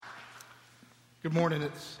Good morning.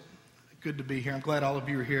 It's good to be here. I'm glad all of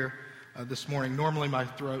you are here this morning. Normally my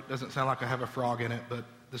throat doesn't sound like I have a frog in it, but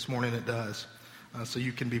this morning it does. So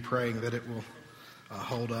you can be praying that it will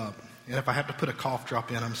hold up. And if I have to put a cough drop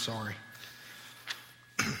in, I'm sorry.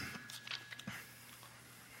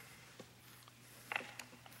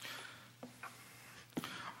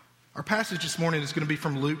 Our passage this morning is going to be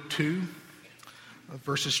from Luke 2,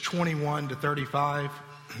 verses 21 to 35.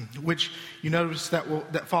 Which you notice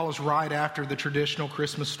that follows right after the traditional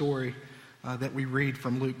Christmas story that we read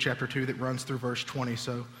from Luke chapter 2 that runs through verse 20.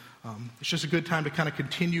 So it's just a good time to kind of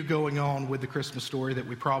continue going on with the Christmas story that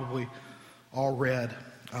we probably all read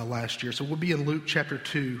last year. So we'll be in Luke chapter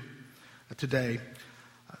 2 today.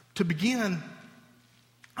 To begin,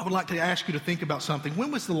 I would like to ask you to think about something. When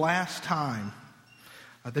was the last time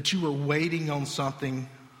that you were waiting on something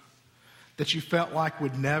that you felt like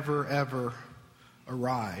would never, ever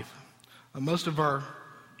arrive? Most of our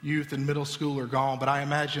youth in middle school are gone, but I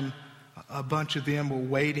imagine a bunch of them were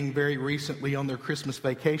waiting very recently on their Christmas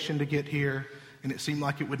vacation to get here, and it seemed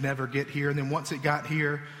like it would never get here. And then once it got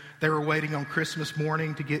here, they were waiting on Christmas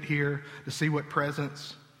morning to get here to see what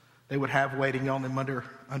presents they would have waiting on them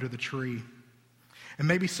under the tree. And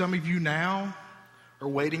maybe some of you now are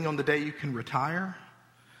waiting on the day you can retire.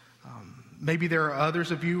 Maybe there are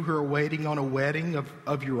others of you who are waiting on a wedding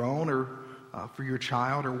of your own, or for your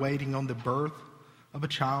child, or waiting on the birth of a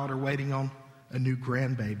child, or waiting on a new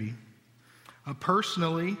grandbaby.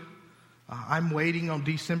 Personally, I'm waiting on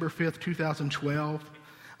December 5th, 2012,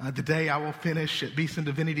 the day I will finish at Beeson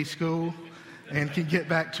Divinity School and can get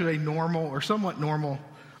back to a normal or somewhat normal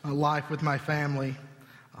life with my family.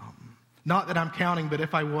 Not that I'm counting, but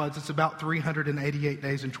if I was, it's about 388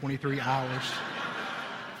 days and 23 hours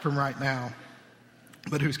from right now.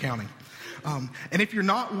 But who's counting? And if you're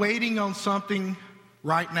not waiting on something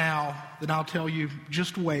right now, then I'll tell you,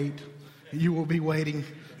 just wait. You will be waiting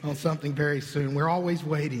on something very soon. We're always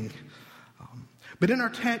waiting. But in our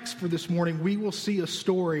text for this morning, we will see a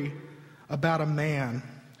story about a man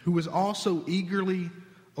who was also eagerly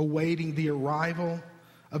awaiting the arrival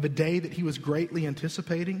of a day that he was greatly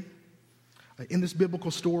anticipating. In this biblical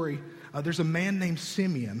story, there's a man named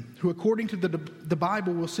Simeon, who according to the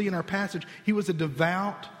Bible we'll see in our passage, he was a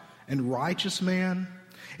devout and righteous man,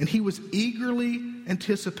 and he was eagerly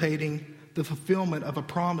anticipating the fulfillment of a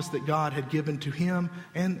promise that God had given to him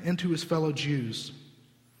and to his fellow Jews.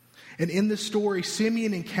 And in this story,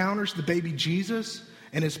 Simeon encounters the baby Jesus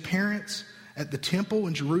and his parents at the temple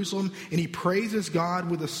in Jerusalem, and he praises God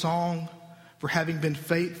with a song for having been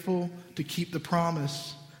faithful to keep the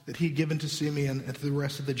promise that he had given to Simeon and to the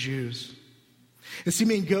rest of the Jews. And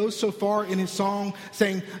Simeon goes so far in his song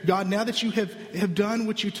saying, God, now that you have done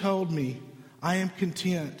what you told me, I am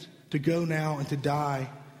content to go now and to die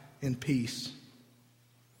in peace.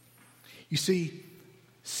 You see,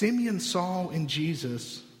 Simeon saw in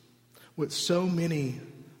Jesus what so many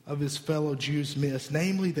of his fellow Jews missed,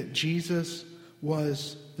 namely that Jesus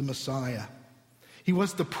was the Messiah. He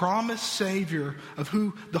was the promised Savior of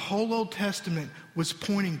who the whole Old Testament was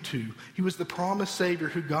pointing to. He was the promised Savior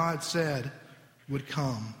who God said would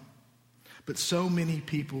come. But so many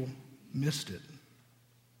people missed it.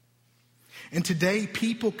 And today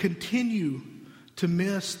people continue to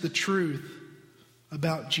miss the truth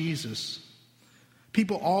about Jesus.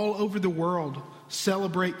 People all over the world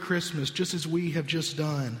celebrate Christmas just as we have just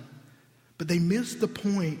done. But they miss the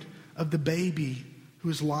point of the baby who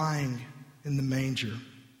is lying in the manger.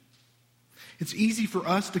 It's easy for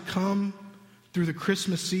us to come through the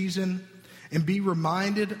Christmas season and be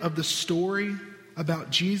reminded of the story about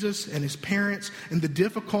Jesus and his parents and the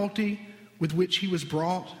difficulty with which he was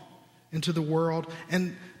brought into the world,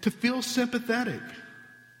 and to feel sympathetic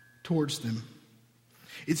towards them.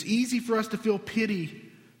 It's easy for us to feel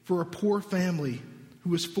pity for a poor family who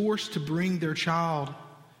was forced to bring their child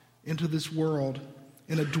into this world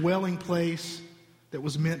in a dwelling place that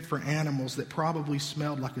was meant for animals that probably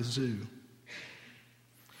smelled like a zoo.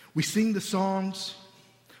 We sing the songs,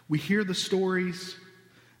 we hear the stories,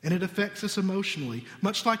 and it affects us emotionally,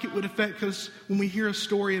 much like it would affect us when we hear a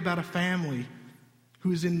story about a family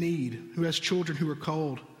who is in need, who has children who are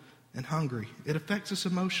cold and hungry. It affects us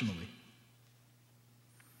emotionally.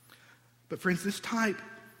 But friends, this type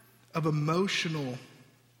of emotional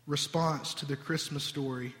response to the Christmas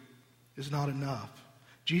story is not enough.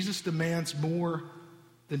 Jesus demands more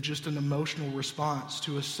than just an emotional response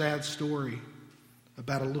to a sad story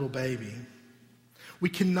about a little baby. We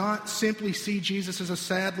cannot simply see Jesus as a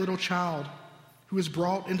sad little child who is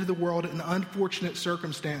brought into the world in unfortunate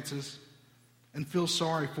circumstances and feel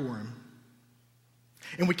sorry for him.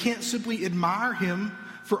 And we can't simply admire him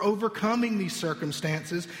for overcoming these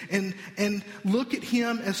circumstances and look at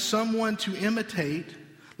him as someone to imitate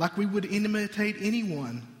like we would imitate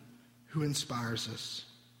anyone who inspires us.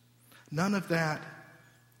 None of that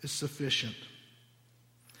is sufficient.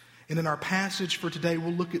 And in our passage for today,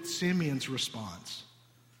 we'll look at Simeon's response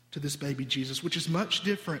to this baby Jesus, which is much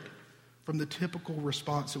different from the typical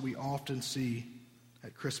response that we often see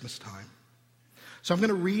at Christmas time. So I'm going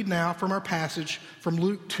to read now from our passage from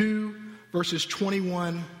Luke 2, verses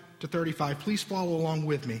 21 to 35. Please follow along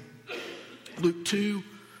with me. Luke 2,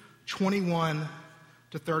 21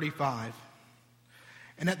 to 35.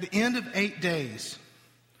 And at the end of 8 days,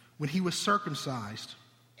 when he was circumcised,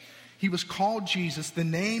 he was called Jesus, the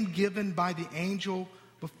name given by the angel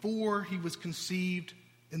before he was conceived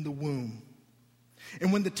in the womb.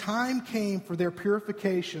 And when the time came for their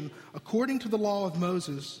purification, according to the law of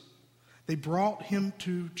Moses, they brought him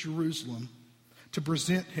to Jerusalem to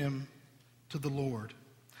present him to the Lord.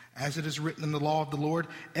 As it is written in the law of the Lord,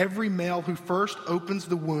 every male who first opens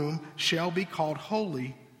the womb shall be called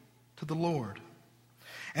holy to the Lord.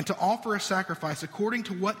 And to offer a sacrifice according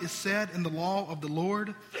to what is said in the law of the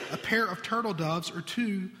Lord, a pair of turtle doves or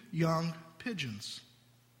 2 young pigeons.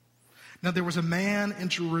 Now there was a man in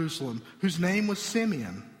Jerusalem whose name was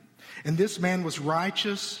Simeon, and this man was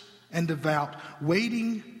righteous and devout,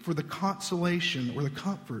 waiting for the consolation or the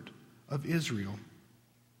comfort of Israel.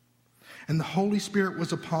 And the Holy Spirit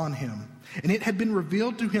was upon him, and it had been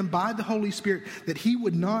revealed to him by the Holy Spirit that he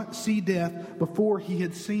would not see death before he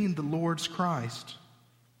had seen the Lord's Christ.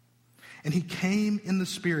 And he came in the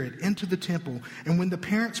Spirit into the temple, and when the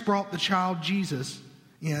parents brought the child Jesus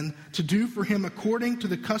in to do for him according to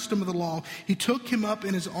the custom of the law, he took him up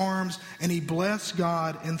in his arms, and he blessed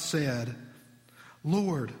God and said,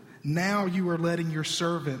 Lord, now you are letting your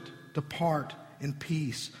servant depart in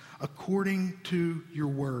peace, according to your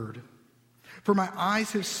word. For my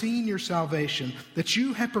eyes have seen your salvation, that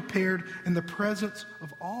you have prepared in the presence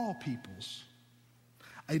of all peoples,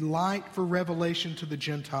 a light for revelation to the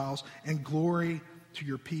Gentiles and glory to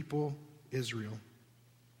your people Israel.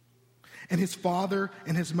 And his father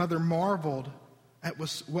and his mother marveled at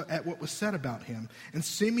what was said about him. And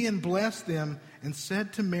Simeon blessed them and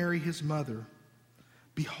said to Mary his mother,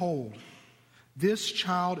 Behold, this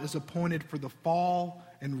child is appointed for the fall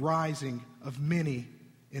and rising of many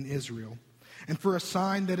in Israel, and for a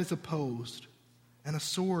sign that is opposed, and a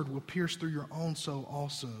sword will pierce through your own soul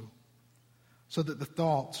also, so that the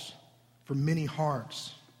thoughts from many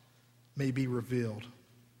hearts may be revealed.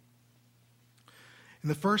 In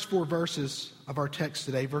the first 4 verses of our text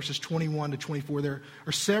today, verses 21 to 24, there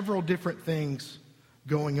are several different things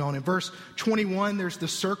going on. In verse 21, there's the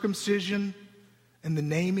circumcision and the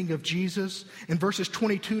naming of Jesus. In verses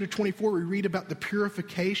 22 to 24, we read about the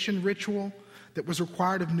purification ritual that was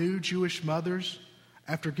required of new Jewish mothers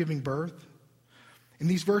after giving birth. In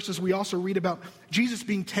these verses, we also read about Jesus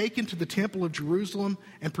being taken to the temple of Jerusalem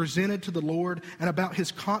and presented to the Lord, and about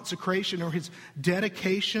his consecration or his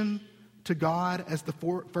dedication to God as the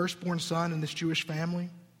firstborn son in this Jewish family.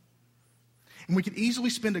 And we could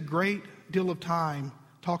easily spend a great deal of time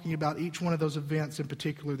talking about each one of those events in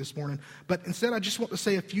particular this morning. But instead, I just want to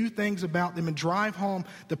say a few things about them and drive home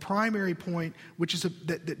the primary point, which is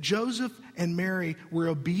that Joseph and Mary were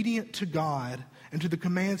obedient to God and to the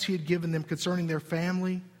commands he had given them concerning their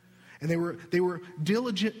family. And they were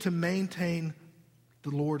diligent to maintain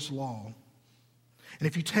the Lord's law. And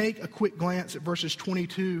if you take a quick glance at verses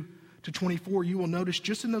 22 to 24, you will notice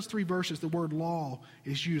just in those 3 verses, the word law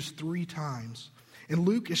is used 3 times. And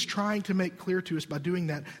Luke is trying to make clear to us by doing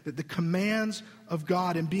that the commands of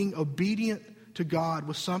God and being obedient to God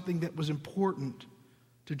was something that was important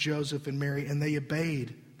to Joseph and Mary, and they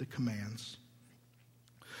obeyed the commands.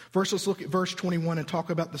 First, let's look at verse 21 and talk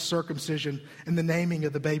about the circumcision and the naming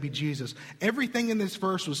of the baby Jesus. Everything in this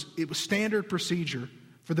verse was standard procedure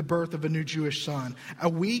for the birth of a new Jewish son. A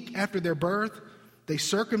week after their birth, they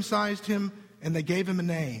circumcised him and they gave him a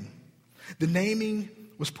name. The naming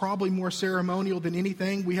was probably more ceremonial than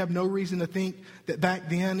anything. We have no reason to think that back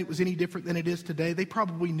then it was any different than it is today. They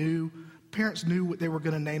probably knew, parents knew what they were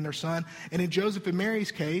going to name their son. And in Joseph and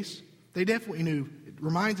Mary's case, they definitely knew. It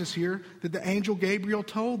reminds us here that the angel Gabriel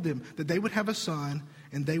told them that they would have a son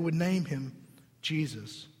and they would name him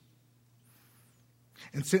Jesus.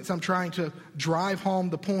 And since I'm trying to drive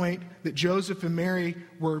home the point that Joseph and Mary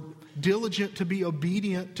were diligent to be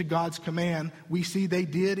obedient to God's command, we see they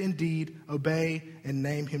did indeed obey and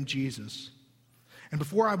name him Jesus. And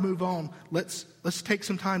before I move on, let's take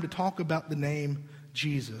some time to talk about the name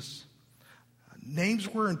Jesus.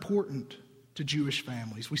 Names were important to Jewish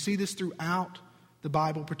families. We see this throughout the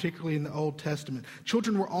Bible, particularly in the Old Testament.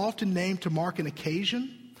 Children were often named to mark an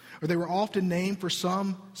occasion, or they were often named for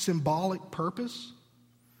some symbolic purpose.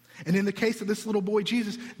 And in the case of this little boy,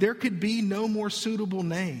 Jesus, there could be no more suitable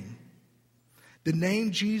name. The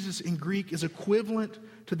name Jesus in Greek is equivalent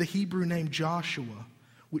to the Hebrew name Joshua,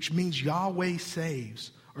 which means Yahweh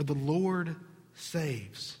saves, or the Lord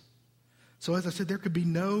saves. So as I said, there could be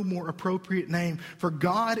no more appropriate name for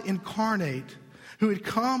God incarnate, who had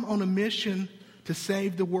come on a mission to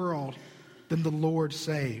save the world, than the Lord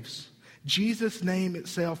saves. Jesus' name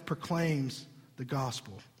itself proclaims the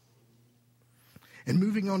gospel. And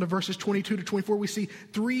moving on to verses 22 to 24, we see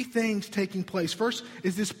three things taking place. First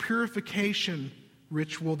is this purification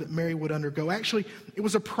ritual that Mary would undergo. Actually, it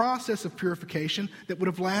was a process of purification that would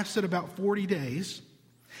have lasted about 40 days.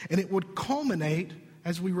 And it would culminate,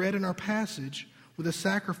 as we read in our passage, with a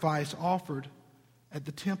sacrifice offered at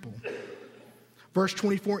the temple. Verse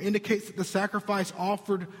 24 indicates that the sacrifice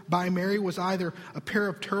offered by Mary was either a pair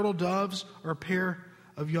of turtle doves or a pair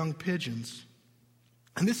of young pigeons.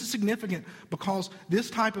 And this is significant because this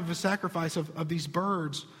type of a sacrifice of these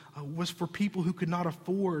birds was for people who could not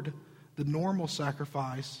afford the normal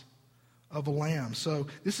sacrifice of a lamb. So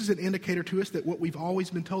this is an indicator to us that what we've always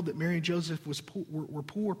been told, that Mary and Joseph were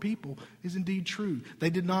poor people, is indeed true.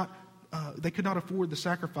 They could not afford the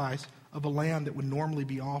sacrifice of a lamb that would normally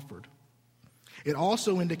be offered. It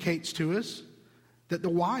also indicates to us that the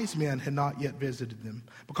wise men had not yet visited them,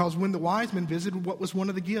 because when the wise men visited, what was one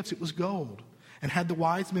of the gifts? It was gold. And had the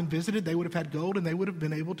wise men visited, they would have had gold and they would have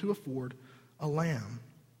been able to afford a lamb.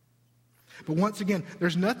 But once again,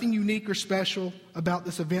 there's nothing unique or special about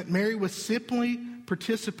this event. Mary was simply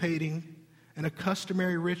participating in a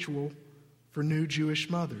customary ritual for new Jewish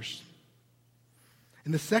mothers.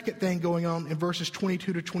 And the second thing going on in verses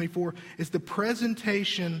 22 to 24 is the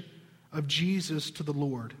presentation of Jesus to the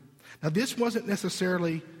Lord. Now, this wasn't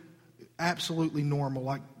necessarily absolutely normal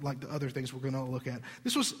like the other things we're going to look at.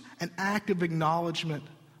 This was an act of acknowledgement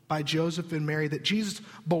by Joseph and Mary that Jesus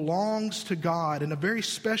belongs to God in a very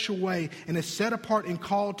special way and is set apart and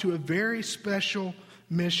called to a very special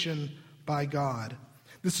mission by God.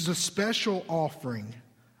 This is a special offering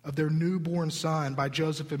of their newborn son by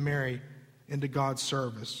Joseph and Mary into God's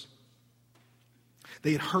service.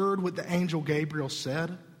 They had heard what the angel Gabriel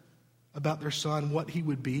said about their son, what he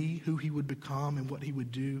would be, who he would become, and what he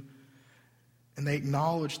would do. And they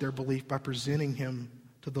acknowledged their belief by presenting him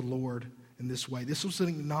to the Lord in this way. This was an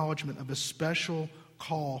acknowledgement of a special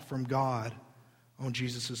call from God on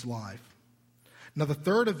Jesus' life. Now, the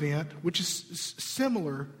third event, which is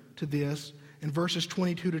similar to this in verses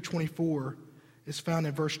 22 to 24, is found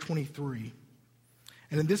in verse 23.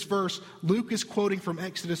 And in this verse, Luke is quoting from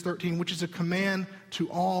Exodus 13, which is a command to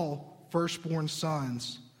all firstborn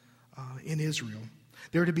sons in Israel.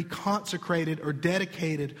 They're to be consecrated or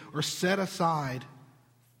dedicated or set aside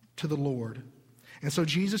to the Lord. And so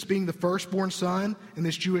Jesus, being the firstborn son in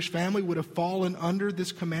this Jewish family, would have fallen under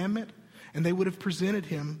this commandment, and they would have presented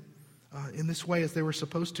him in this way as they were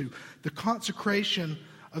supposed to. The consecration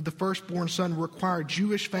of the firstborn son required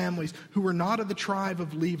Jewish families who were not of the tribe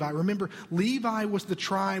of Levi. Remember, Levi was the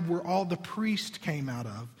tribe where all the priests came out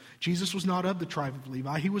of. Jesus was not of the tribe of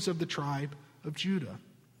Levi. He was of the tribe of Judah.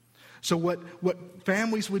 So what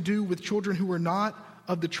families would do with children who were not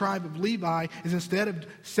of the tribe of Levi is, instead of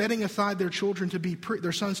setting aside their children to be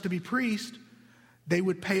their sons to be priests, they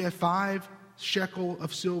would pay a 5 shekel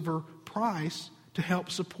of silver price to help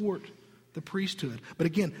support the priesthood. But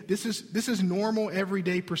again, this is normal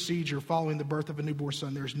everyday procedure following the birth of a newborn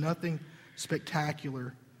son. There's nothing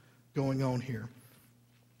spectacular going on here.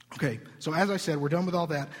 Okay, so as I said, we're done with all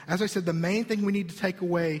that. As I said, the main thing we need to take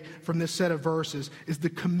away from this set of verses is the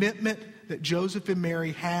commitment that Joseph and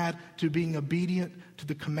Mary had to being obedient to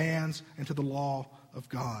the commands and to the law of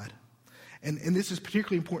God. And this is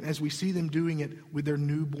particularly important as we see them doing it with their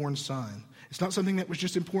newborn son. It's not something that was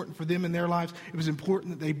just important for them in their lives. It was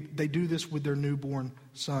important that they do this with their newborn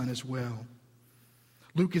son as well.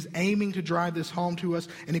 Luke is aiming to drive this home to us.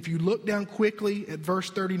 And if you look down quickly at verse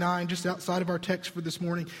 39, just outside of our text for this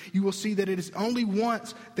morning, you will see that it is only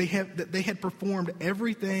once they had performed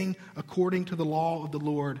everything according to the law of the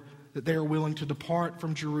Lord that they are willing to depart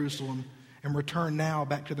from Jerusalem and return now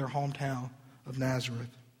back to their hometown of Nazareth.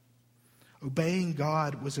 Obeying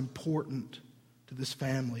God was important to this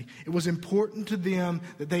family. It was important to them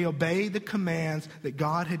that they obey the commands that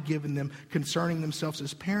God had given them concerning themselves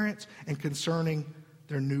as parents and concerning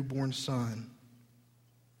their newborn son.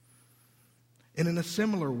 And in a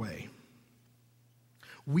similar way,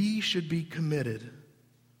 we should be committed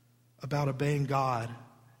about obeying God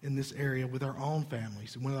in this area with our own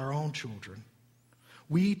families and with our own children.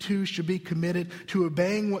 we too should be committed to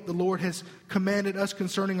obeying what the Lord has commanded us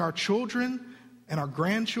concerning our children and our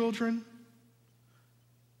grandchildren.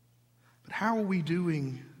 But how are we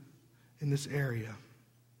doing in this area?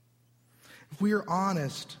 If we are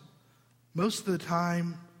honest, most of the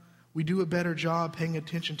time we do a better job paying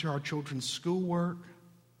attention to our children's schoolwork,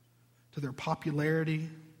 to their popularity,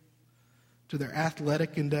 to their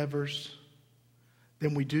athletic endeavors,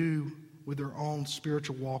 than we do with their own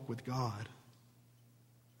spiritual walk with God.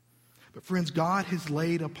 But friends, God has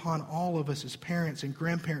laid upon all of us as parents and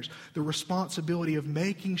grandparents the responsibility of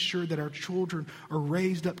making sure that our children are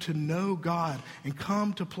raised up to know God and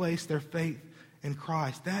come to place their faith in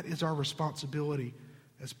Christ. That is our responsibility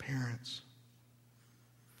as parents.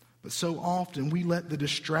 But so often we let the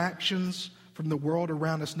distractions from the world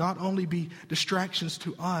around us not only be distractions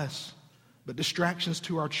to us, but distractions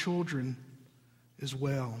to our children as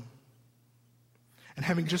well. And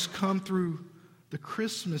having just come through the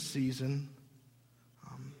Christmas season,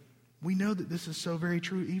 we know that this is so very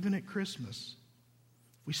true even at Christmas.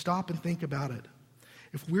 If we stop and think about it,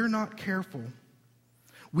 if we're not careful,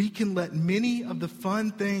 we can let many of the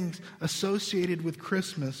fun things associated with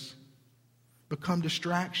Christmas become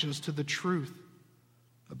distractions to the truth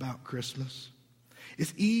about Christmas.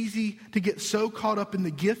 It's easy to get so caught up in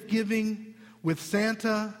the gift giving with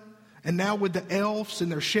Santa and now with the elves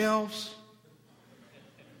and their shelves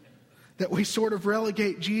that we sort of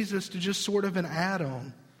relegate Jesus to just sort of an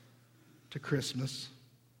add-on to Christmas.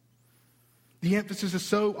 The emphasis is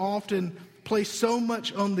so often placed so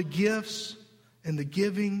much on the gifts and the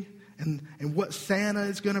giving and what Santa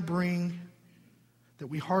is going to bring that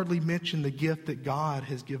we hardly mention the gift that God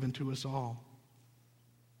has given to us all.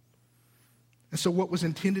 And so what was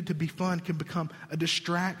intended to be fun can become a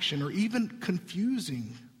distraction or even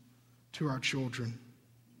confusing to our children.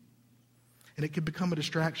 And it can become a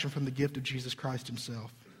distraction from the gift of Jesus Christ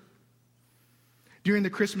himself. During the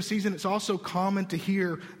Christmas season, it's also common to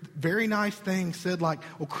hear very nice things said like,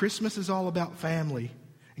 well, Christmas is all about family,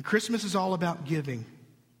 and Christmas is all about giving.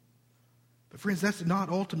 But friends, that's not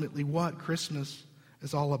ultimately what Christmas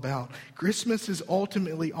is all about. Christmas is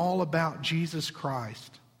ultimately all about Jesus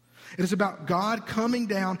Christ. It is about God coming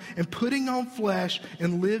down and putting on flesh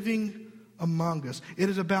and living among us. It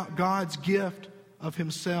is about God's gift of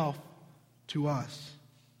himself to us.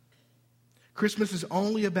 Christmas is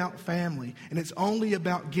only about family, and it's only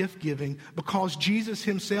about gift giving because Jesus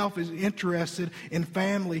himself is interested in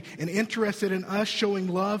family and interested in us showing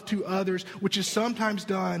love to others, which is sometimes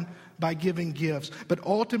done by giving gifts. But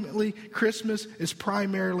ultimately, Christmas is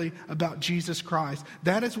primarily about Jesus Christ.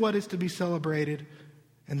 That is what is to be celebrated,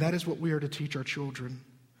 and that is what we are to teach our children.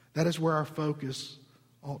 That is where our focus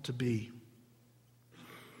ought to be.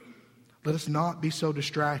 Let us not be so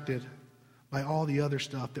distracted by all the other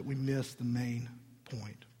stuff that we miss the main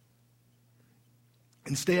point.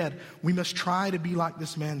 Instead, we must try to be like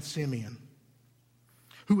this man Simeon,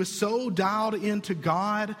 who was so dialed into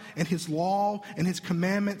God and his law and his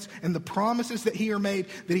commandments and the promises that he made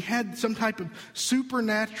that he had some type of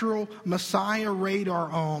supernatural Messiah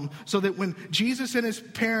radar on, so that when Jesus and his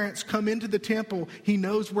parents come into the temple, he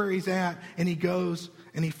knows where he's at and he goes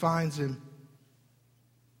and he finds him.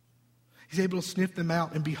 He's able to sniff them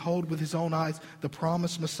out and behold with his own eyes the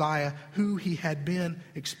promised Messiah who he had been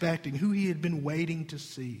expecting, who he had been waiting to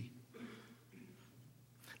see.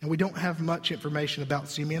 And we don't have much information about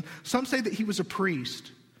Simeon. Some say that he was a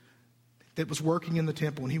priest that was working in the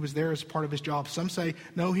temple and he was there as part of his job. Some say,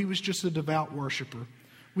 no, he was just a devout worshiper.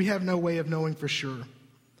 We have no way of knowing for sure.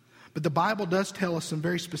 But the Bible does tell us some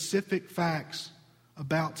very specific facts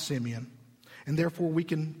about Simeon. And therefore, we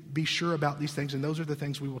can be sure about these things. And those are the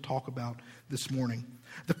things we will talk about this morning.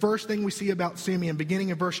 The first thing we see about Simeon, beginning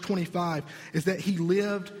in verse 25, is that he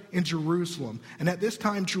lived in Jerusalem. And at this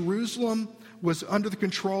time, Jerusalem was under the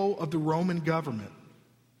control of the Roman government.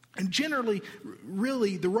 And generally,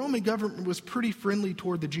 really, the Roman government was pretty friendly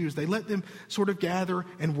toward the Jews. They let them sort of gather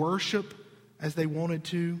and worship as they wanted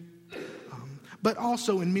to. But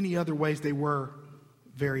also, in many other ways, they were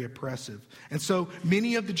very oppressive. And so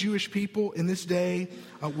many of the Jewish people in this day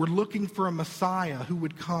were looking for a Messiah who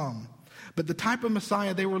would come. But the type of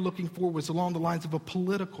Messiah they were looking for was along the lines of a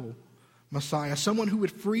political Messiah, someone who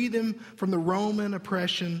would free them from the Roman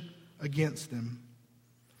oppression against them.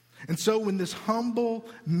 And so when this humble,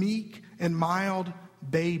 meek, and mild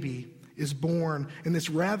baby is born in this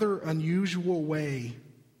rather unusual way,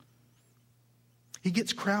 he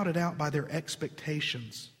gets crowded out by their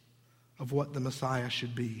expectations of what the Messiah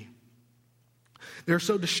should be. They're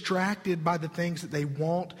so distracted by the things that they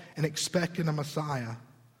want and expect in a Messiah,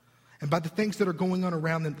 and by the things that are going on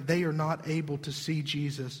around them, that they are not able to see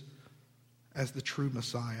Jesus as the true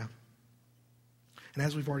Messiah. And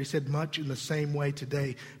as we've already said, much in the same way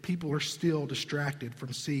today, people are still distracted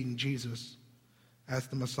from seeing Jesus as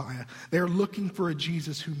the Messiah. They're looking for a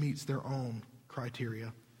Jesus who meets their own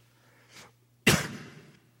criteria.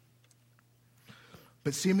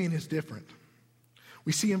 But Simeon is different.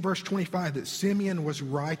 We see in verse 25 that Simeon was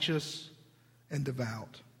righteous and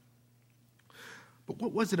devout. But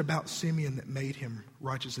what was it about Simeon that made him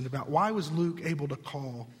righteous and devout? Why was Luke able to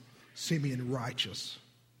call Simeon righteous?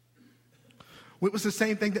 Well, it was the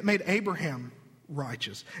same thing that made Abraham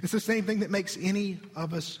righteous. It's the same thing that makes any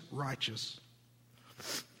of us righteous.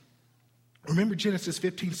 Remember, Genesis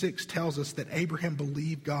 15:6 tells us that Abraham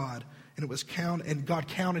believed God, and God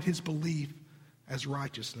counted his belief as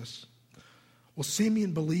righteousness. Well,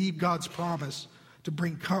 Simeon believed God's promise to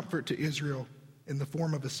bring comfort to Israel in the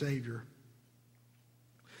form of a Savior.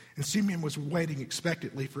 And Simeon was waiting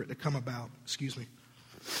expectantly for it to come about.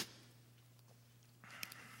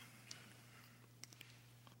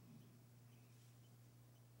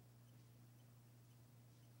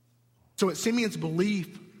 So it's Simeon's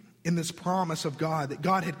belief in this promise of God, that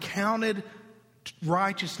God had counted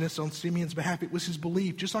righteousness on Simeon's behalf. It was his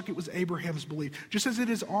belief, just like it was Abraham's belief. Just as it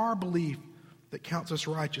is our belief that counts us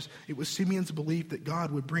righteous, it was Simeon's belief that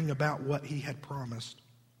God would bring about what he had promised.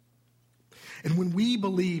 And when we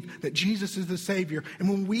believe that Jesus is the Savior, and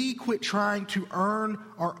when we quit trying to earn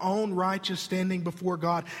our own righteous standing before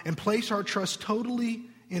God and place our trust totally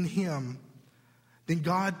in Him, then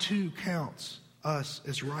God too counts us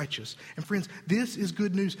as righteous. And friends, this is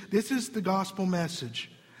good news. This is the gospel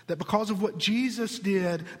message. That because of what Jesus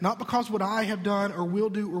did, not because of what I have done or will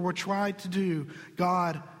do or will try to do,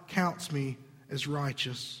 God counts me as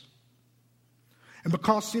righteous. And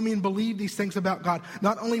because Simeon believed these things about God,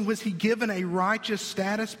 not only was he given a righteous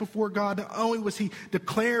status before God, not only was he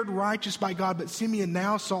declared righteous by God, but Simeon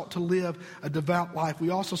now sought to live a devout life.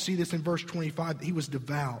 We also see this in verse 25, that he was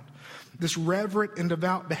devout. This reverent and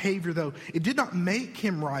devout behavior, though, it did not make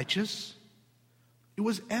him righteous. It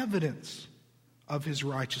was evidence of his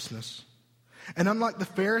righteousness. And unlike the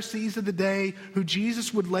Pharisees of the day, who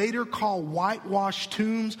Jesus would later call whitewashed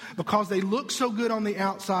tombs because they looked so good on the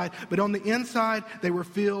outside, but on the inside they were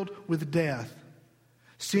filled with death,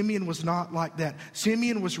 Simeon was not like that.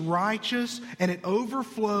 Simeon was righteous, and it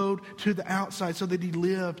overflowed to the outside so that he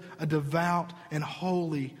lived a devout and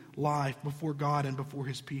holy life before God and before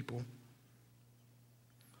his people.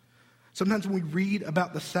 Sometimes when we read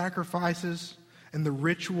about the sacrifices and the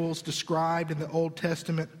rituals described in the Old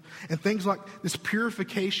Testament, and things like this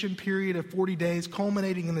purification period of 40 days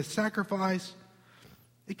culminating in the sacrifice,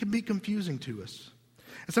 it can be confusing to us.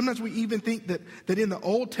 And sometimes we even think that in the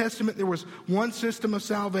Old Testament there was one system of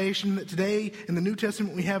salvation, that today in the New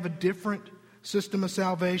Testament we have a different system of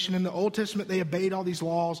salvation. In the Old Testament they obeyed all these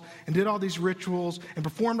laws and did all these rituals and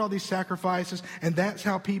performed all these sacrifices, and that's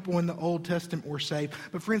how people in the Old Testament were saved.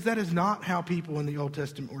 But friends, that is not how people in the Old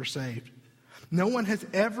Testament were saved. No one has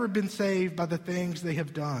ever been saved by the things they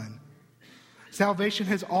have done. Salvation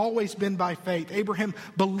has always been by faith. Abraham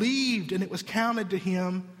believed, and it was counted to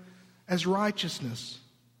him as righteousness.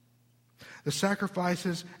 The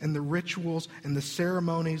sacrifices and the rituals and the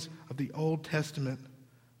ceremonies of the Old Testament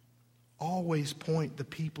always point the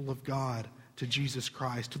people of God to Jesus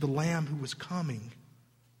Christ, to the Lamb who was coming.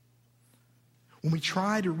 When we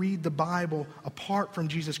try to read the Bible apart from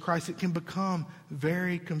Jesus Christ, it can become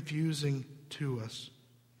very confusing to us.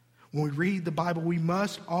 When we read the Bible, we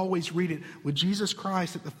must always read it with Jesus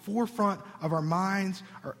Christ at the forefront of our minds,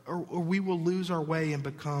 or we will lose our way and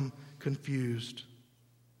become confused.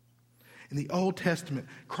 In the Old Testament,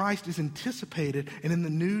 Christ is anticipated, and in the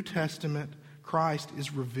New Testament, Christ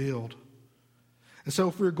is revealed. And so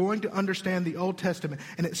if we're going to understand the Old Testament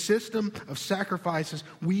and its system of sacrifices,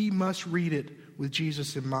 we must read it with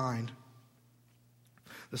Jesus in mind.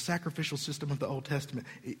 The sacrificial system of the Old Testament,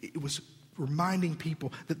 it was reminding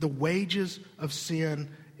people that the wages of sin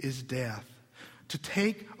is death. To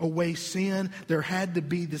take away sin, there had to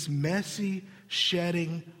be this messy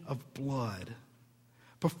shedding of blood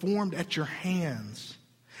performed at your hands.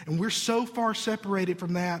 And we're so far separated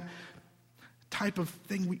from that type of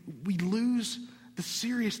thing, we lose the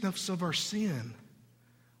seriousness of our sin.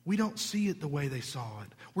 We don't see it the way they saw it.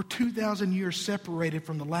 We're 2,000 years separated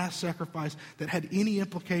from the last sacrifice that had any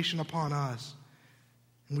implication upon us.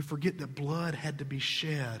 And we forget that blood had to be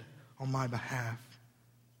shed on my behalf.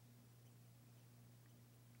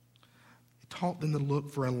 It taught them to look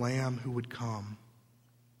for a lamb who would come.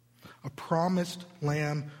 A promised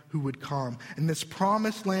lamb who would come. And this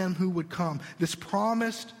promised lamb who would come, this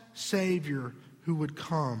promised Savior who would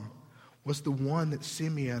come, was the one that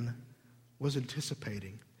Simeon was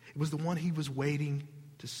anticipating. It was the one he was waiting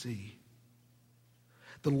to see.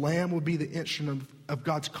 The lamb would be the instrument of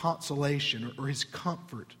God's consolation or his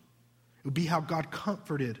comfort. It would be how God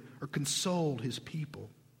comforted or consoled his people.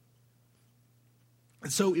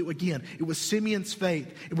 And so, it was Simeon's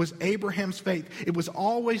faith. It was Abraham's faith. It was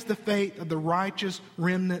always the faith of the righteous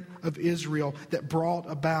remnant of Israel that brought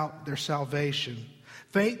about their salvation.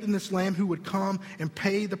 Faith in this lamb who would come and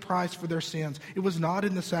pay the price for their sins. It was not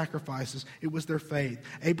in the sacrifices. It was their faith.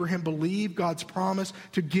 Abraham believed God's promise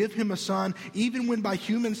to give him a son, even when by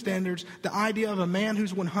human standards, the idea of a man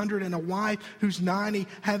who's 100 and a wife who's 90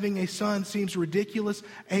 having a son seems ridiculous.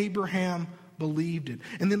 Abraham believed it.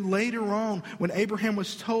 And then later on, when Abraham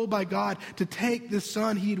was told by God to take this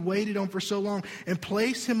son he had waited on for so long and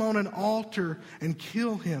place him on an altar and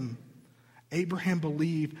kill him, Abraham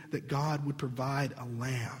believed that God would provide a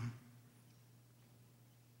lamb.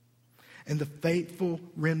 And the faithful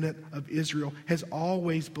remnant of Israel has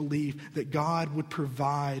always believed that God would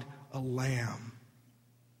provide a lamb.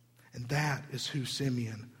 And that is who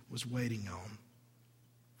Simeon was waiting on.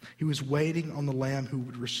 He was waiting on the lamb who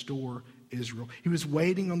would restore Israel. He was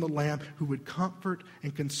waiting on the lamb who would comfort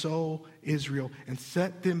and console Israel and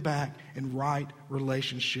set them back in right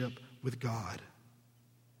relationship with God.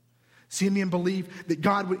 Simeon believed that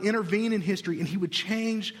God would intervene in history and he would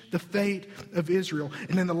change the fate of Israel.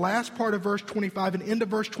 And in the last part of verse 25 and into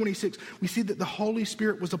verse 26, we see that the Holy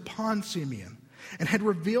Spirit was upon Simeon and had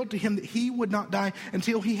revealed to him that he would not die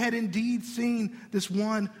until he had indeed seen this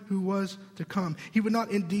one who was to come. He would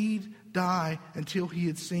not indeed die until he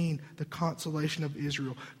had seen the consolation of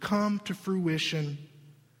Israel come to fruition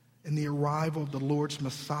in the arrival of the Lord's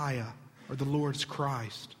Messiah or the Lord's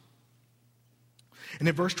Christ. And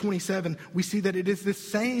in verse 27, we see that it is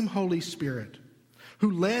this same Holy Spirit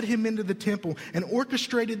who led him into the temple and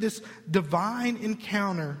orchestrated this divine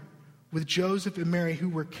encounter with Joseph and Mary, who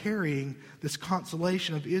were carrying this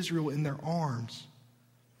consolation of Israel in their arms.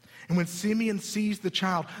 And when Simeon sees the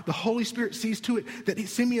child, the Holy Spirit sees to it that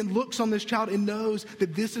Simeon looks on this child and knows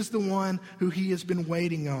that this is the one who he has been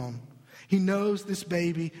waiting on. He knows this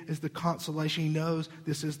baby is the consolation. He knows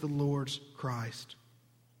this is the Lord's Christ.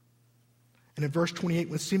 And in verse 28,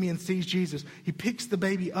 when Simeon sees Jesus, he picks the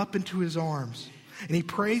baby up into his arms. And he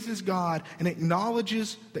praises God and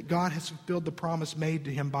acknowledges that God has fulfilled the promise made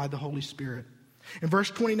to him by the Holy Spirit. In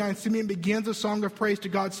verse 29, Simeon begins a song of praise to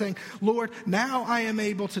God, saying, "Lord, now I am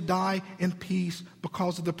able to die in peace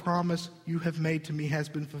because of the promise you have made to me has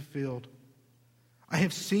been fulfilled. I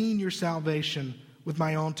have seen your salvation with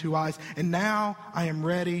my own two eyes, and now I am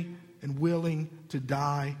ready and willing to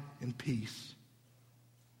die in peace."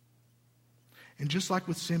 And just like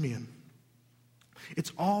with Simeon,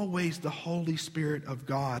 it's always the Holy Spirit of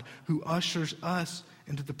God who ushers us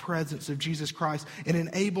into the presence of Jesus Christ and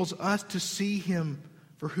enables us to see him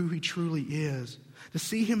for who he truly is, to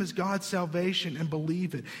see him as God's salvation and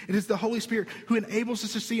believe it. It is the Holy Spirit who enables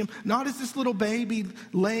us to see him not as this little baby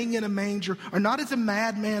laying in a manger or not as a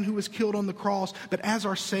madman who was killed on the cross, but as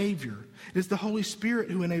our Savior. It is the Holy Spirit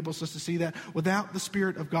who enables us to see that. Without the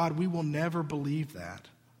Spirit of God, we will never believe that.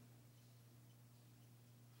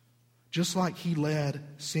 Just like he led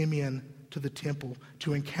Simeon to the temple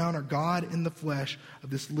to encounter God in the flesh of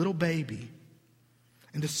this little baby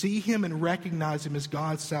and to see him and recognize him as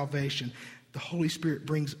God's salvation, the Holy Spirit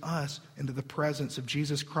brings us into the presence of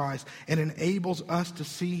Jesus Christ and enables us to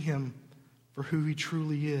see him for who he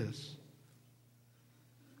truly is.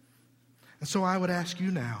 And so I would ask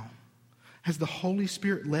you now, has the Holy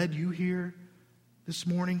Spirit led you here this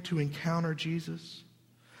morning to encounter Jesus?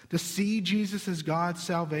 To see Jesus as God's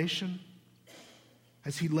salvation?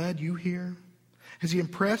 Has he led you here? Has he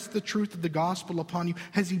impressed the truth of the gospel upon you?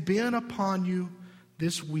 Has he been upon you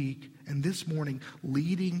this week and this morning,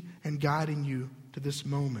 leading and guiding you to this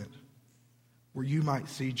moment where you might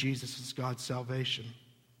see Jesus as God's salvation?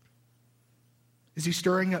 Is he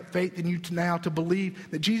stirring up faith in you now to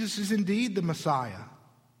believe that Jesus is indeed the Messiah?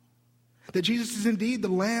 That Jesus is indeed the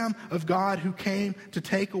Lamb of God who came to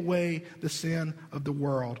take away the sin of the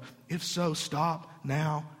world? If so, stop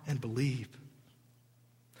now and believe.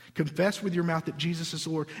 Confess with your mouth that Jesus is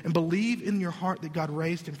Lord and believe in your heart that God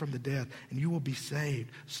raised him from the dead and you will be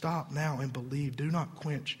saved. Stop now and believe. Do not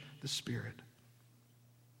quench the Spirit.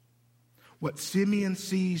 When Simeon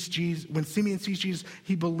sees Jesus,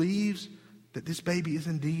 he believes that this baby is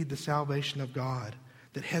indeed the salvation of God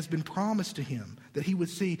that has been promised to him, that he would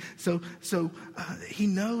see. So he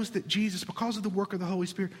knows that Jesus, because of the work of the Holy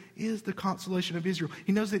Spirit, is the consolation of Israel.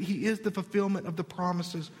 He knows that he is the fulfillment of the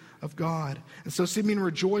promises of God. And so Simeon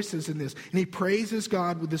rejoices in this, and he praises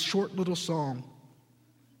God with this short little song.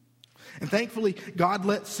 And thankfully, God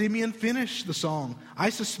let Simeon finish the song. I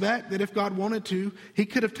suspect that if God wanted to, he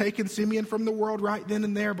could have taken Simeon from the world right then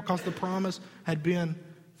and there because the promise had been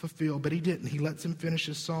fulfilled. But he didn't. He lets him finish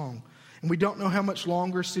his song. And we don't know how much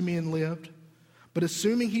longer Simeon lived. But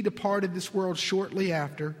assuming he departed this world shortly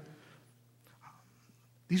after,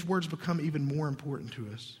 these words become even more important to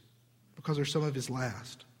us because they're some of his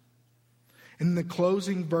last. In the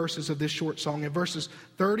closing verses of this short song, in verses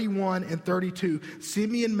 31 and 32,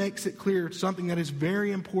 Simeon makes it clear something that is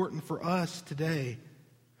very important for us today.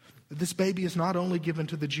 That this baby is not only given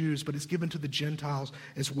to the Jews, but it's given to the Gentiles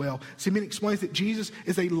as well. Simeon explains that Jesus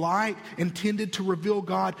is a light intended to reveal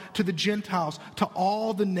God to the Gentiles, to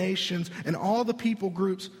all the nations and all the people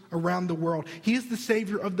groups around the world. He is the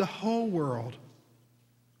Savior of the whole world.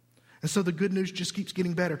 And so the good news just keeps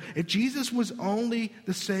getting better. If Jesus was only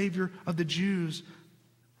the Savior of the Jews,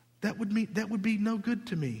 that would be no good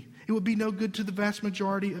to me. It would be no good to the vast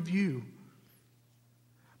majority of you.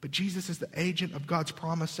 But Jesus is the agent of God's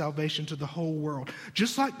promised salvation to the whole world.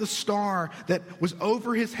 Just like the star that was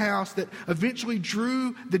over his house that eventually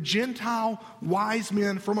drew the Gentile wise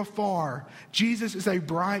men from afar, Jesus is a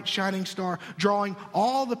bright, shining star, drawing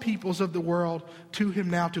all the peoples of the world to him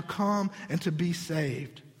now to come and to be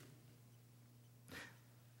saved.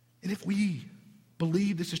 And if we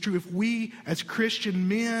believe this is true, if we as Christian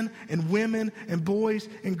men and women and boys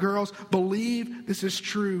and girls believe this is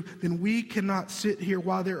true, then we cannot sit here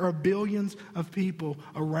while there are billions of people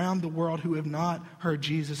around the world who have not heard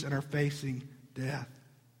Jesus and are facing death.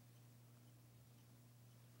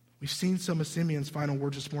 We've seen some of Simeon's final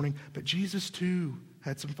words this morning, but Jesus too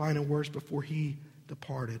had some final words before he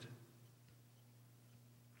departed.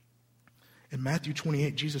 In Matthew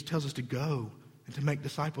 28, Jesus tells us to go and to make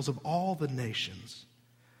disciples of all the nations.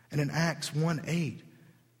 And in Acts 1:8,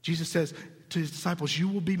 Jesus says to his disciples, you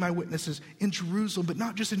will be my witnesses in Jerusalem, but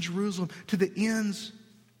not just in Jerusalem, to the ends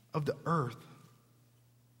of the earth.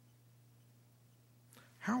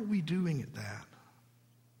 How are we doing at that?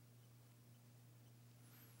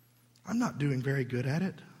 I'm not doing very good at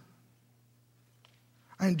it.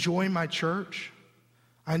 I enjoy my church.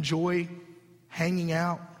 I enjoy hanging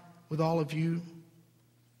out with all of you.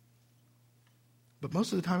 But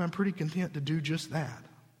most of the time, I'm pretty content to do just that.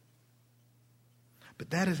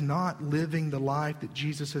 But that is not living the life that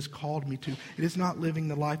Jesus has called me to. It is not living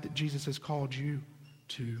the life that Jesus has called you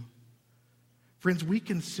to. Friends, we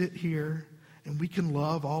can sit here and we can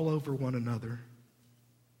love all over one another.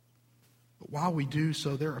 But while we do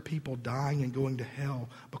so, there are people dying and going to hell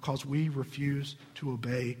because we refuse to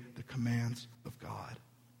obey the commands of God.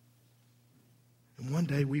 And one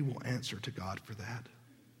day we will answer to God for that.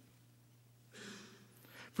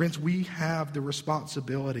 Friends, we have the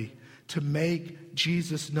responsibility to make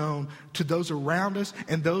Jesus known to those around us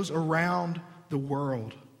and those around the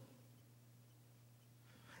world.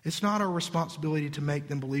 It's not our responsibility to make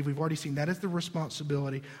them believe. We've already seen that is the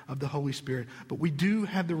responsibility of the Holy Spirit. But we do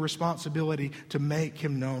have the responsibility to make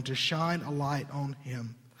him known, to shine a light on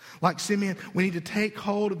him. Like Simeon, we need to take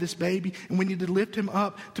hold of this baby and we need to lift him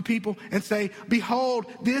up to people and say, behold,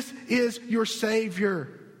 this is your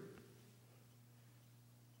Savior.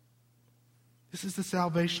 This is the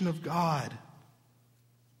salvation of God.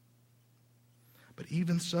 But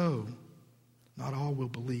even so, not all will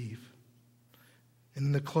believe. And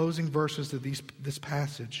in the closing verses of this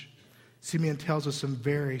passage, Simeon tells us some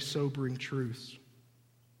very sobering truths.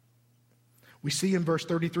 We see in verse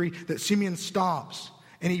 33 that Simeon stops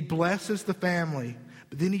and he blesses the family,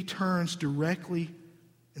 but then he turns directly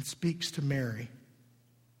and speaks to Mary.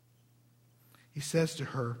 He says to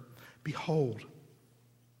her, behold,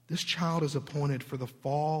 this child is appointed for the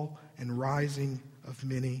fall and rising of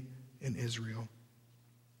many in Israel,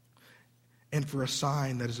 and for a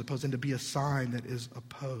sign that is opposed, and to be a sign that is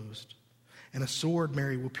opposed. And a sword,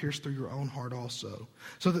 Mary, will pierce through your own heart also,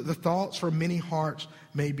 so that the thoughts from many hearts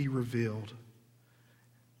may be revealed.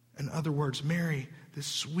 In other words, Mary, this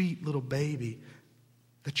sweet little baby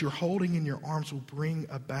that you're holding in your arms will bring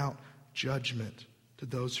about judgment to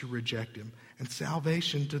those who reject him and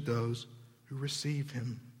salvation to those who receive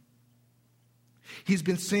him. He's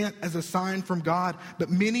been sent as a sign from God, but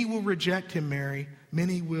many will reject him, Mary.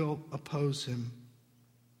 Many will oppose him.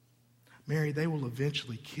 Mary, they will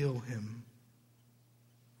eventually kill him.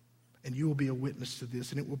 And you will be a witness to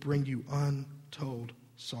this, and it will bring you untold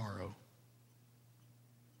sorrow.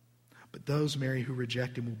 But those, Mary, who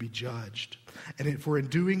reject him will be judged. And for in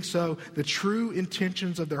doing so, the true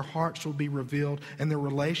intentions of their hearts will be revealed, and their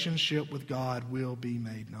relationship with God will be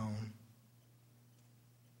made known.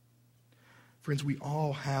 Friends, we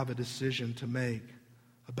all have a decision to make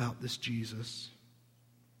about this Jesus.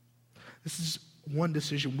 This is one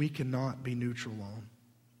decision we cannot be neutral on.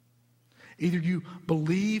 Either you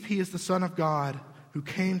believe he is the Son of God who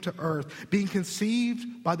came to earth, being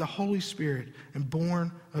conceived by the Holy Spirit and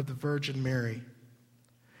born of the Virgin Mary.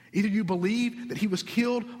 Either you believe that he was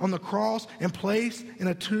killed on the cross and placed in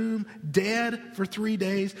a tomb, dead for 3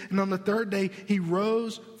 days, and on the third day he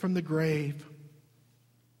rose from the grave.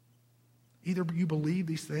 Either you believe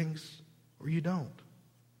these things or you don't.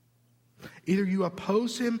 Either you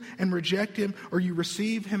oppose him and reject him, or you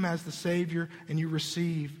receive him as the Savior and you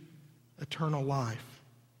receive eternal life.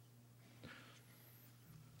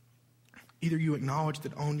 Either you acknowledge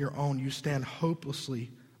that on your own you stand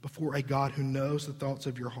hopelessly before a God who knows the thoughts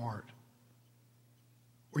of your heart,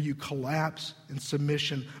 or you collapse in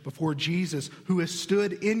submission before Jesus, who has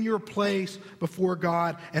stood in your place before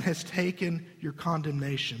God and has taken your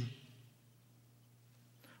condemnation.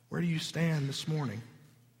 Where do you stand this morning?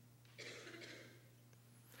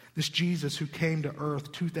 This Jesus who came to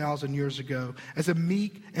earth 2,000 years ago as a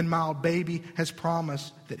meek and mild baby has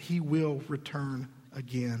promised that he will return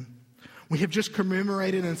again. We have just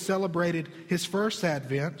commemorated and celebrated his first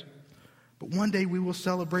advent, but one day we will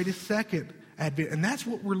celebrate his second advent. And that's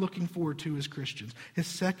what we're looking forward to as Christians, his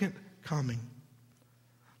second coming.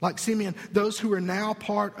 Like Simeon, those who are now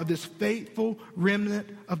part of this faithful remnant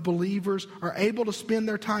of believers are able to spend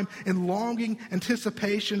their time in longing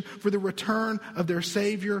anticipation for the return of their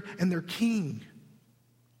Savior and their King.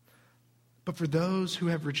 But for those who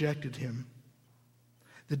have rejected him,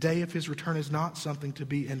 the day of his return is not something to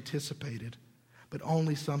be anticipated, but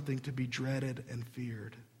only something to be dreaded and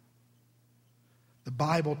feared. The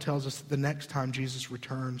Bible tells us that the next time Jesus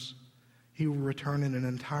returns, he will return in an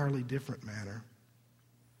entirely different manner.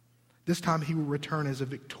 This time he will return as a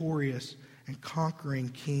victorious and conquering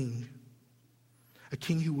king, a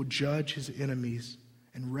king who will judge his enemies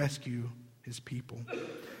and rescue his people.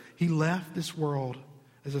 He left this world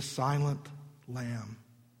as a silent lamb,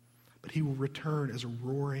 but he will return as a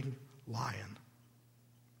roaring lion.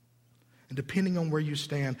 And depending on where you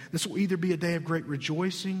stand, this will either be a day of great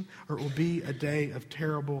rejoicing or it will be a day of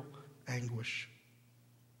terrible anguish.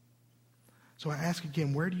 So I ask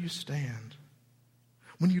again, where do you stand?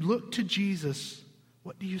 When you look to Jesus,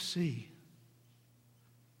 what do you see?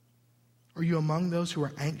 Are you among those who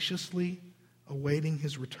are anxiously awaiting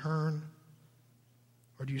his return?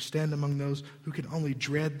 Or do you stand among those who can only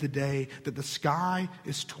dread the day that the sky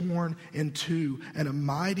is torn in two and a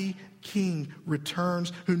mighty king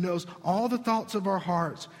returns who knows all the thoughts of our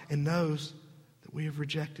hearts and knows that we have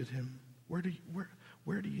rejected him? Where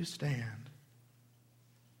do you stand?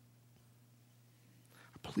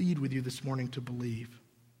 I plead with you this morning to believe.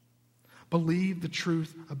 Believe the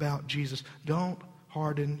truth about Jesus. Don't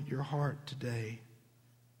harden your heart today.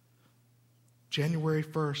 January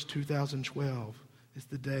 1st, 2012 is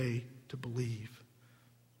the day to believe.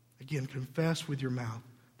 Again, confess with your mouth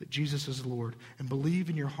that Jesus is Lord and believe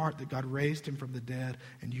in your heart that God raised him from the dead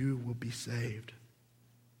and you will be saved.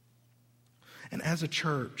 And as a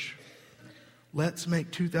church, let's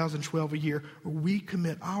make 2012 a year where we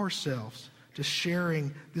commit ourselves to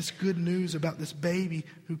sharing this good news about this baby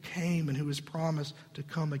who came and who is promised to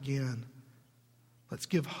come again. Let's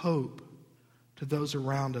give hope to those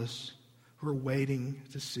around us who are waiting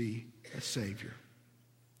to see a Savior.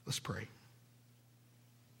 Let's pray.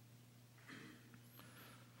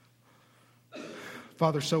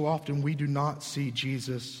 Father, so often we do not see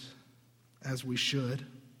Jesus as we should.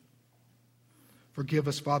 Forgive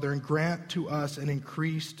us, Father, and grant to us an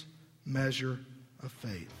increased measure of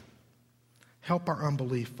faith. Help our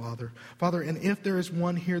unbelief, Father. Father, and if there is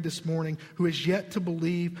one here this morning who is yet to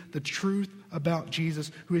believe the truth about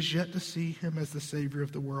Jesus, who is yet to see him as the Savior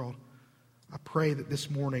of the world, I pray that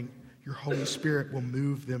this morning your Holy Spirit will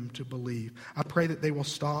move them to believe. I pray that they will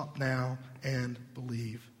stop now and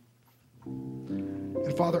believe.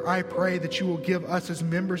 And Father, I pray that you will give us as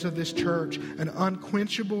members of this church an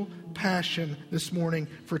unquenchable passion this morning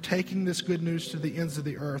for taking this good news to the ends of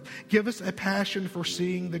the earth. Give us a passion for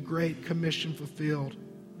seeing the Great Commission fulfilled.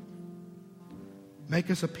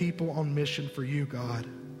 Make us a people on mission for you, God.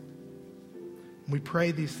 We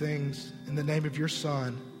pray these things in the name of your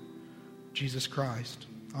Son, Jesus Christ.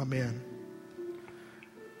 Amen.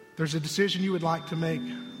 If there's a decision you would like to make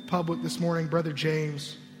public this morning, Brother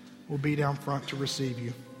James will be down front to receive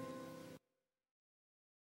you.